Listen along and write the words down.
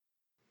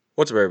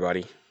What's up,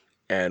 everybody,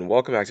 and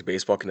welcome back to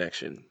Baseball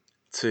Connection.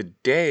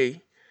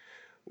 Today,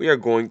 we are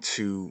going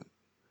to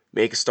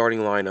make a starting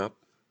lineup.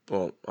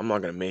 Well, I'm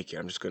not going to make it,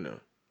 I'm just going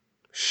to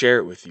share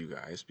it with you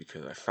guys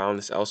because I found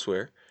this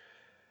elsewhere,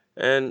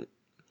 and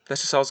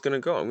that's just how it's going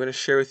to go. I'm going to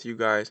share with you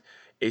guys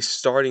a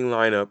starting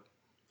lineup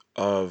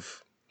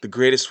of the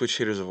greatest switch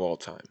hitters of all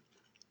time.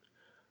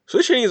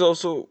 Switch hitting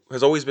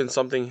has always been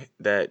something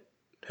that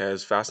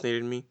has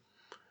fascinated me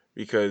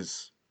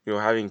because,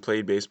 having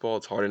played baseball,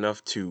 it's hard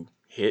enough to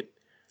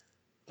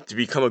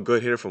become a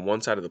good hitter from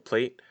one side of the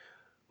plate,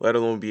 let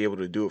alone be able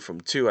to do it from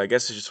two. I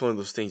guess it's just one of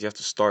those things you have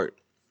to start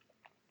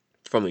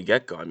from the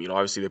get go. I mean,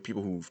 obviously, there are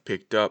people who've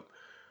picked up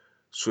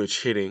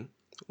switch hitting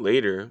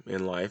later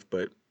in life,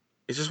 but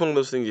it's just one of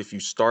those things. If you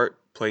start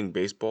playing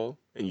baseball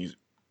and you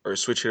are a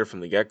switch hitter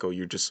from the get go,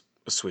 you're just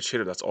a switch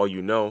hitter. That's all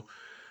you know.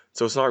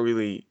 So it's not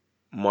really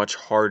much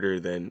harder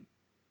than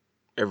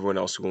everyone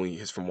else who only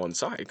hits from one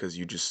side because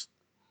you just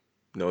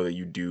know that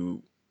you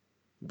do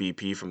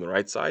BP from the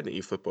right side and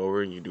you flip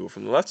over and you do it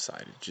from the left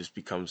side. It just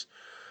becomes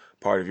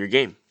part of your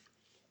game.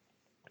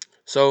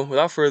 So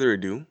without further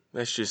ado,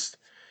 let's just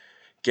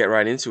get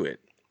right into it.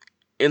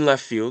 In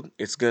left field,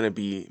 it's going to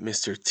be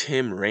Mr.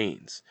 Tim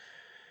Raines.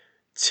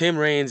 Tim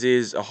Raines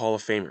is a Hall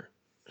of Famer.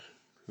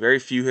 Very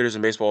few hitters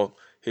in baseball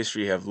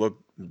history have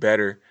looked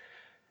better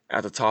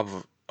at the top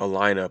of a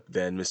lineup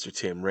than Mr.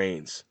 Tim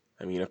Raines.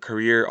 I mean, a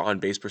career on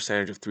base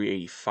percentage of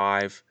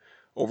 385,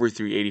 over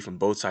 380 from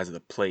both sides of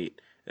the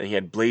plate, and he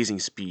had blazing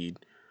speed,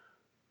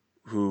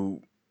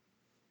 who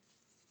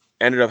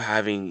ended up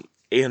having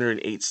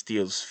 808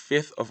 steals,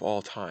 fifth of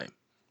all time.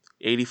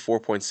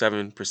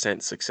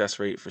 84.7% success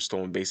rate for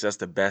stolen bases. That's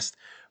the best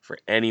for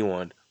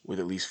anyone with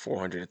at least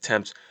 400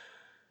 attempts.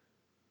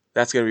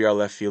 That's going to be our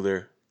left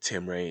fielder,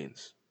 Tim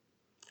Raines.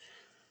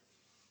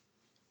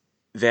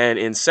 Then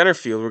in center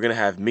field, we're going to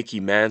have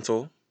Mickey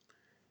Mantle,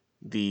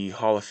 the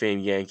Hall of Fame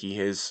Yankee.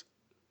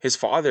 His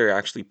father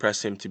actually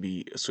pressed him to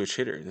be a switch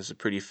hitter. This is a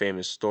pretty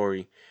famous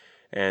story,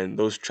 and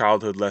those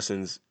childhood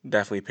lessons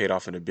definitely paid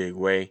off in a big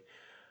way.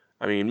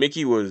 I mean,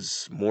 Mickey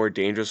was more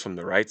dangerous from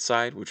the right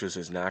side, which was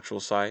his natural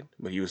side,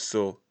 but he was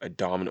still a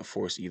dominant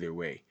force either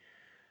way.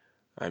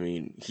 I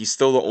mean, he's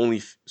still the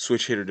only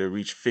switch hitter to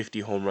reach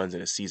 50 home runs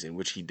in a season,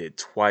 which he did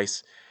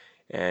twice,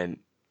 and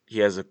he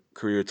has a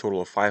career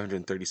total of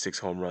 536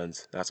 home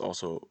runs. That's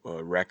also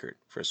a record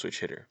for a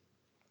switch hitter.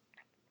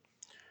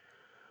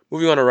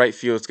 Moving on to right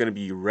field, it's going to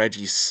be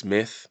Reggie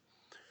Smith,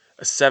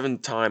 a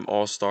seven-time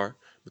All-Star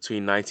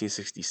between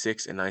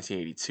 1966 and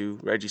 1982.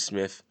 Reggie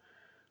Smith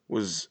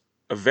was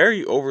a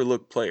very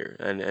overlooked player,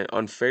 and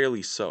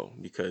unfairly so,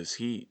 because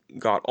he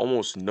got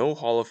almost no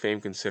Hall of Fame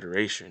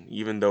consideration,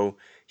 even though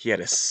he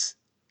had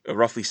a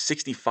roughly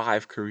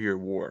 65 career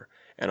WAR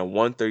and a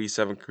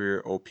 137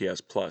 career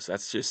OPS plus.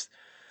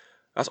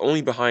 That's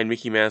only behind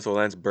Mickey Mantle,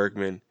 Lance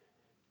Berkman,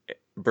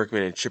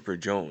 and Chipper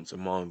Jones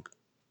among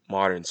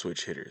modern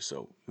switch hitters.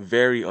 So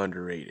very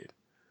underrated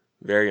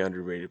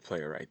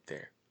player right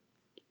there.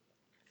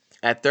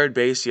 At third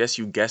base, yes,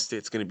 you guessed it,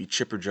 it's going to be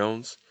Chipper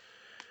Jones.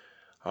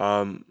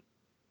 Um,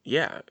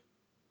 yeah,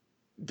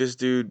 this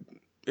dude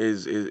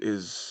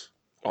is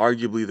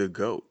arguably the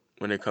GOAT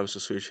when it comes to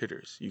switch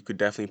hitters. You could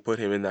definitely put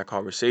him in that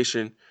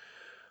conversation.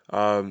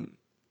 Um,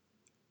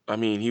 I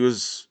mean, he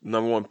was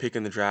number one pick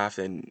in the draft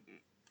and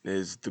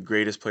is the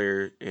greatest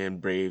player in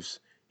Braves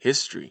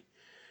history.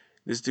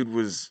 This dude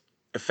was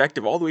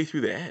effective all the way through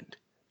the end.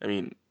 I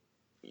mean,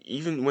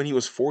 even when he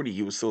was 40,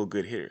 he was still a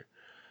good hitter.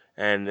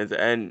 And at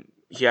the end,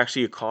 he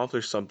actually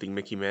accomplished something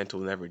Mickey Mantle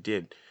never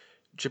did.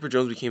 Chipper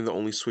Jones became the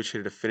only switch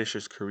hitter to finish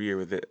his career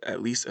with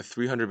at least a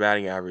 300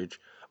 batting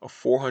average, a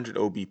 400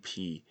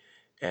 OBP,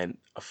 and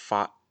a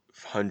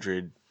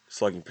 500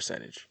 slugging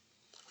percentage.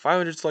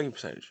 500 slugging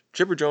percentage.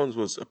 Chipper Jones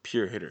was a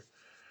pure hitter.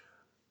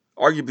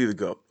 Arguably the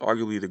GOAT.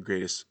 Arguably the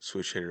greatest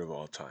switch hitter of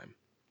all time.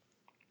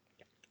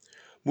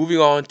 Moving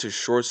on to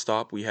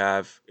shortstop, we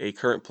have a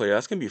current player.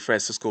 That's going to be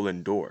Francisco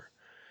Lindor.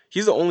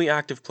 He's the only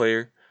active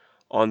player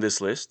on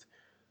this list,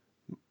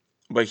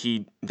 but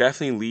he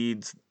definitely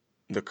leads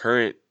the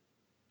current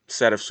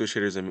set of switch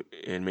hitters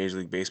in Major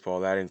League Baseball.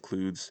 That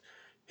includes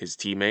his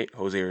teammate,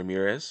 Jose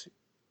Ramirez,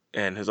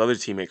 and his other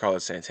teammate,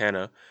 Carlos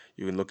Santana.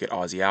 You can look at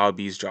Ozzie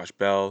Albies, Josh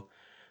Bell,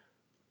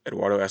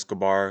 Eduardo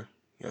Escobar,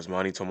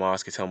 Yasmani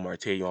Tomas, Ketel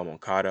Marte, Yoan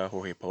Moncada,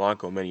 Jorge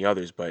Polanco, many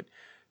others. But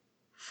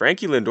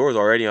Frankie Lindor is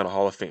already on a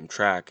Hall of Fame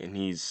track, and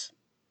he's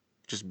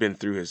just been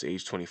through his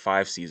age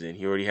 25 season.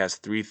 He already has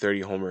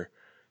 330 homer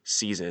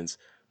seasons,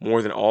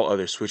 more than all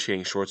other switch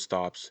hitting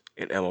shortstops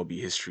in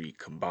MLB history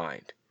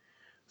combined.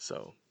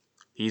 So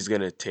he's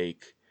gonna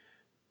take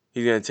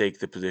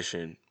the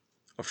position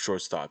of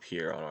shortstop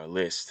here on our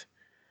list.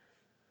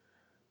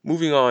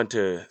 Moving on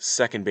to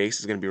second base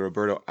is going to be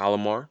Roberto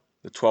Alomar,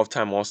 the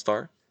 12-time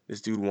All-Star.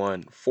 This dude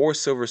won 4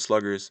 Silver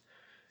Sluggers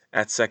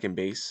at second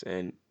base,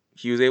 and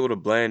he was able to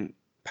blend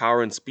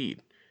power and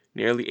speed.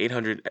 Nearly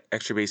 800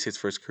 extra base hits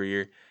for his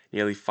career,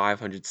 nearly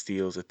 500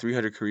 steals, a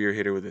 300 career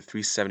hitter with a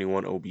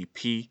 371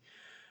 OBP.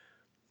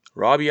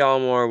 Robbie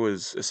Alomar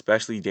was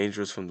especially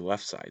dangerous from the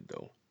left side,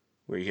 though,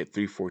 where he hit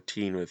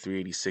 314 with a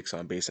 386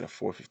 on base and a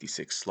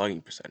 456 slugging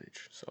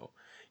percentage. So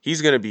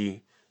he's going to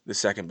be the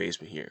second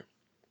baseman here.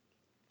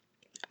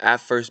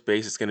 At first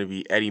base, it's going to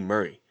be Eddie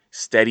Murray,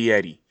 Steady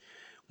Eddie,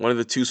 one of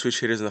the two switch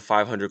hitters in the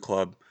 500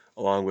 club,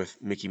 along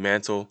with Mickey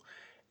Mantle,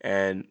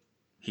 and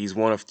he's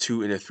one of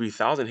two in the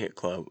 3,000 hit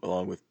club,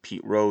 along with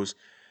Pete Rose.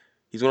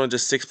 He's one of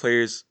just 6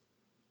 players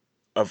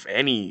of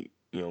any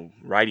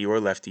righty or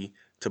lefty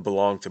to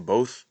belong to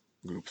both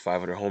groups,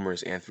 500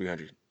 homers and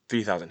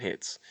 3,000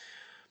 hits.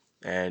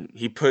 And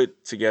he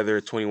put together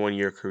a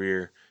 21-year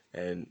career,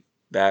 and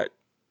that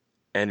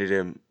ended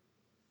him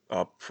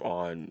up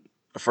on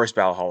a first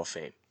ballot Hall of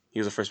Fame. He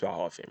was a first ballot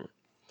Hall of Famer.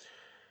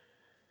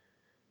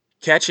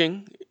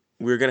 Catching,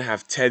 we're going to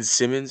have Ted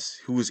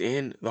Simmons, who was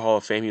in the Hall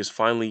of Fame. He was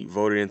finally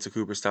voted into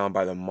Cooperstown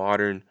by the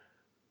Modern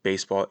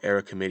Baseball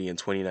Era Committee in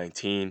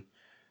 2019.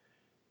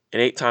 An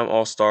 8-time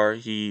All-Star,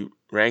 he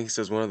ranks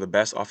as one of the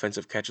best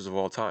offensive catchers of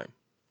all time.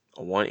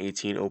 A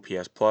 118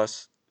 OPS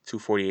plus,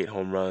 248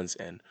 home runs,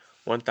 and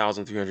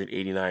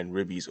 1,389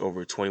 ribbies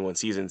over 21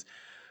 seasons.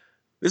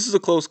 This is a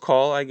close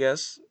call, I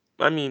guess.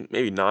 I mean,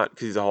 maybe not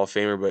because he's a Hall of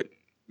Famer, but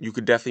you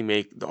could definitely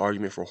make the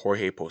argument for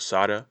Jorge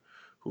Posada,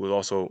 who was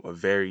also a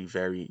very,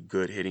 very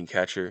good hitting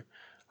catcher.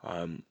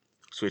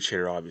 Switch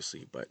hitter,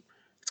 obviously, but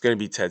it's going to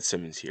be Ted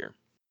Simmons here.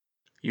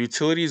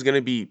 Utility is going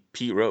to be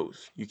Pete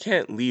Rose. You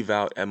can't leave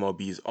out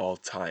MLB's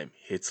all-time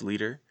hits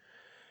leader.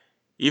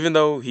 Even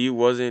though he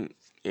wasn't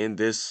in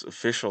this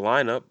official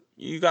lineup,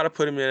 you got to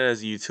put him in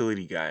as a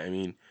utility guy. I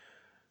mean,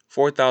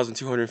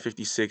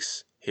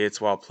 4,256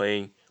 hits while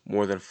playing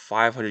more than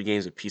 500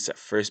 games apiece at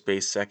first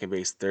base, second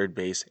base, third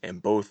base,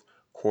 and both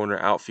corner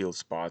outfield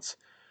spots.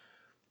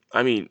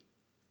 I mean,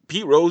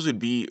 Pete Rose would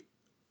be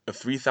a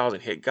 3,000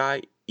 hit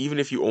guy even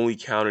if you only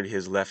counted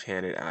his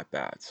left-handed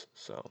at-bats.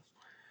 So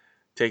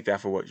take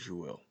that for what you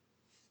will.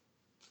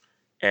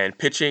 And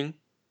pitching,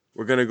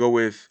 we're going to go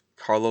with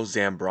Carlos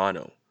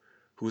Zambrano,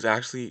 who's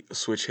actually a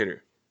switch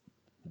hitter.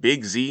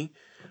 Big Z,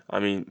 I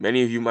mean,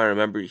 many of you might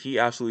remember, he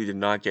absolutely did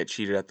not get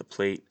cheated at the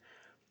plate.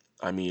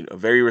 I mean, a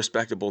very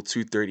respectable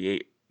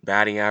 238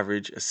 batting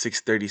average, a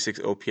 636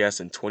 OPS,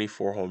 and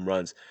 24 home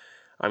runs.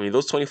 I mean,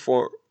 those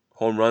 24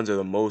 home runs are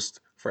the most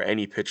for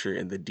any pitcher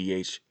in the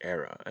DH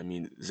era. I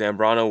mean,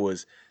 Zambrano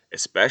was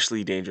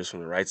especially dangerous from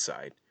the right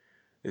side.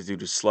 This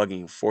dude was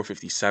slugging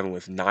 457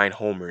 with 9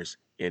 homers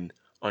in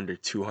under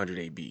 200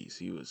 ABs.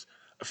 He was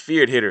a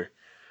feared hitter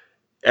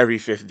every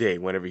fifth day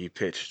whenever he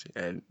pitched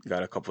and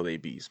got a couple of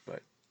ABs.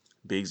 But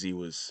Big Z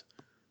was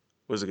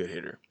a good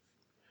hitter.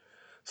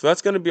 So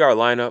that's going to be our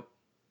lineup,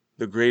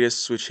 the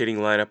greatest switch hitting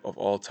lineup of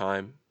all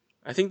time.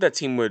 I think that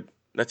team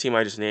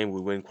I just named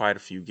would win quite a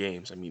few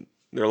games. I mean,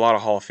 there are a lot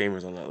of Hall of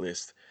Famers on that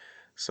list.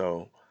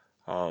 So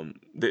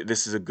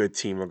this is a good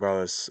team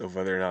regardless of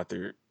whether or not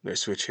they're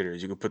switch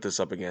hitters. You could put this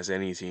up against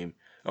any team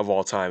of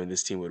all time, and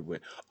this team would win.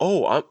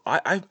 Oh,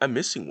 I'm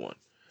missing one.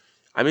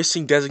 I'm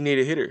missing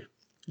designated hitter.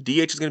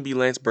 DH is going to be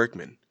Lance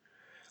Berkman.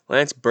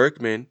 Lance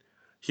Berkman,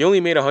 he only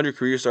made 100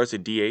 career starts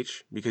at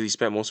DH because he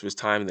spent most of his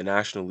time in the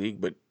National League,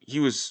 but he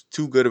was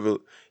too good of a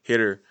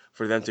hitter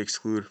for them to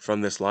exclude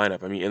from this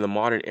lineup. I mean, in the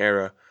modern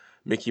era,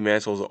 Mickey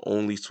Mantle is the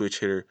only switch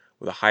hitter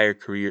with a higher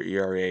career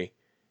ERA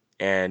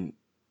and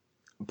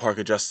park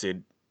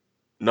adjusted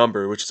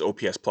number, which is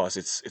OPS plus.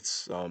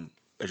 It's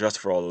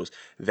adjusted for all those,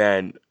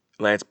 than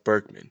Lance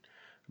Berkman.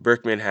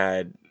 Berkman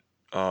had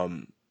a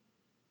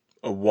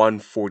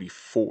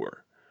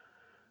 144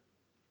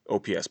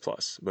 OPS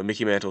plus, but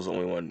Mickey Mantle's the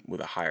only one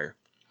with a higher.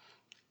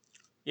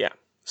 Yeah.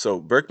 So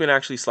Berkman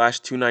actually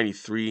slashed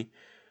 293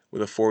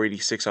 with a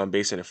 486 on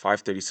base and a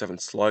 537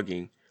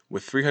 slugging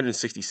with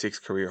 366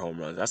 career home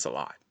runs. That's a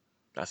lot.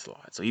 That's a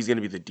lot. So he's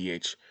going to be the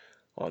DH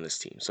on this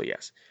team. So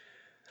yes,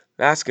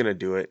 that's going to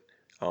do it.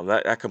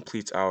 That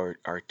completes our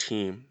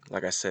team.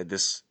 Like I said,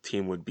 this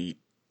team would beat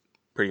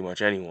pretty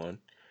much anyone.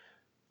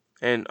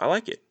 And I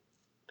like it.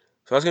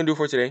 So that's going to do it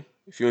for today.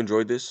 If you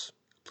enjoyed this,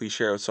 please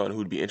share it with someone who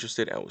would be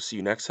interested, and we'll see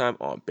you next time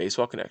on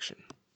Baseball Connection.